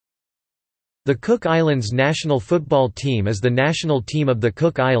The Cook Islands national football team is the national team of the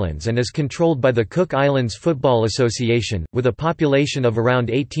Cook Islands and is controlled by the Cook Islands Football Association. With a population of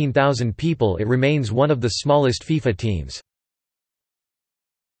around 18,000 people, it remains one of the smallest FIFA teams.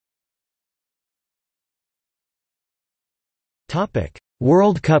 Topic: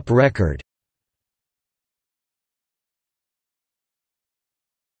 World Cup record.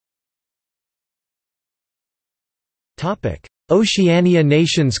 Topic: Oceania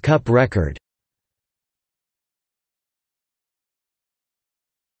Nations Cup record.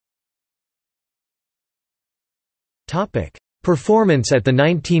 Performance at the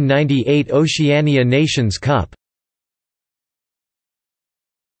 1998 Oceania Nations Cup.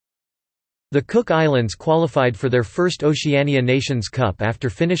 The Cook Islands qualified for their first Oceania Nations Cup after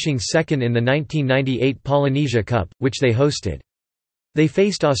finishing second in the 1998 Polynesia Cup, which they hosted. They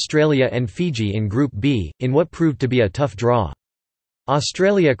faced Australia and Fiji in Group B, in what proved to be a tough draw.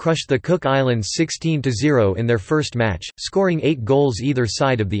 Australia crushed the Cook Islands 16-0 in their first match, scoring 8 goals either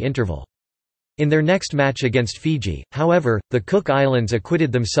side of the interval. In their next match against Fiji, however, the Cook Islands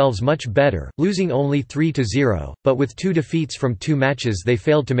acquitted themselves much better, losing only 3-0, but with 2 defeats from 2 matches they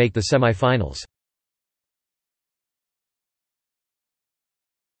failed to make the semi-finals.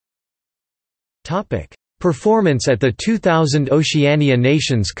 Performance at the 2000 Oceania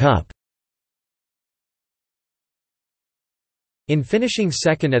Nations Cup. In finishing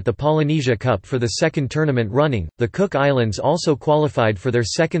second at the Polynesia Cup for the second tournament running, the Cook Islands also qualified for their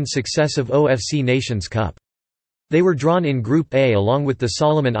second successive OFC Nations Cup. They were drawn in Group A along with the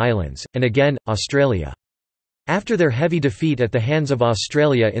Solomon Islands, and again, Australia. After their heavy defeat at the hands of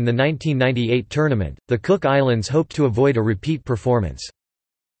Australia in the 1998 tournament, the Cook Islands hoped to avoid a repeat performance.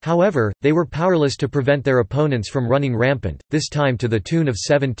 However, they were powerless to prevent their opponents from running rampant, this time to the tune of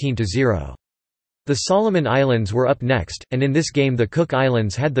 17-0. The Solomon Islands were up next, and in this game the Cook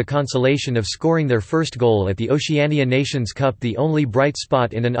Islands had the consolation of scoring their first goal at the Oceania Nations Cup, the only bright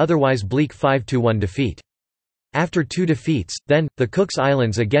spot in an otherwise bleak 5-1 defeat. After 2 defeats, then, the Cook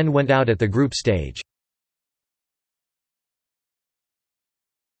Islands again went out at the group stage.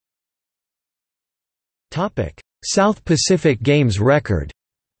 South Pacific Games record.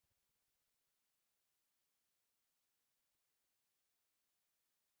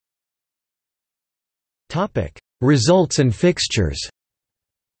 Results and fixtures.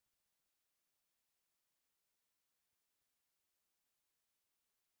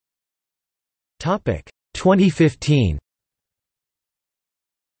 Topic 2015.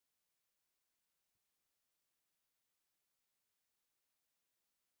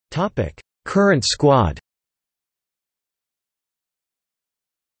 Topic Current squad.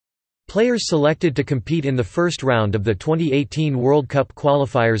 Players selected to compete in the first round of the 2018 World Cup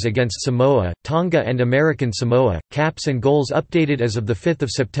qualifiers against Samoa, Tonga and American Samoa. Caps and goals updated as of 5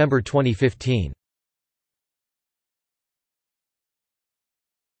 September 2015.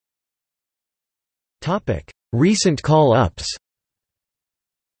 Recent call-ups.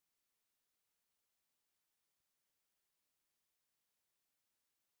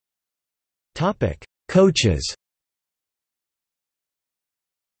 Coaches.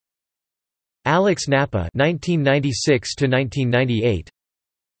 Alex Napa (1996–1998),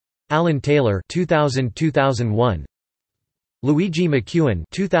 Alan Taylor (2000–2001), Luigi McEwen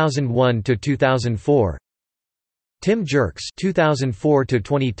 (2001–2004), Tim Jerks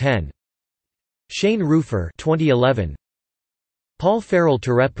 (2004–2010), Shane Rufer (2011), Paul Farrell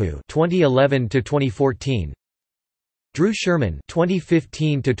Turepu (2011–2014), Drew Sherman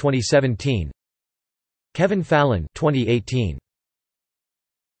 (2015–2017), Kevin Fallon (2018).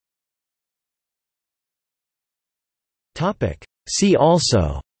 See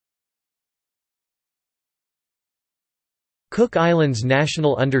also: Cook Islands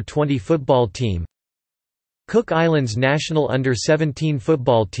national under-20 football team, Cook Islands national under-17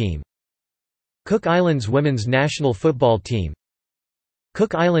 football team, Cook Islands women's national football team,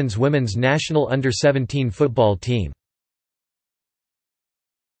 Cook Islands women's national under-17 football team.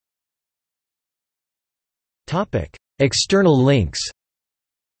 External links: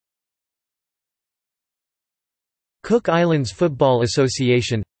 Cook Islands Football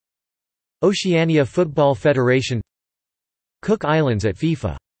Association, Oceania Football Federation, Cook Islands at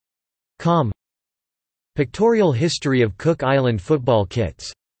FIFA.com. Pictorial history of Cook Island football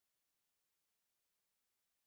kits.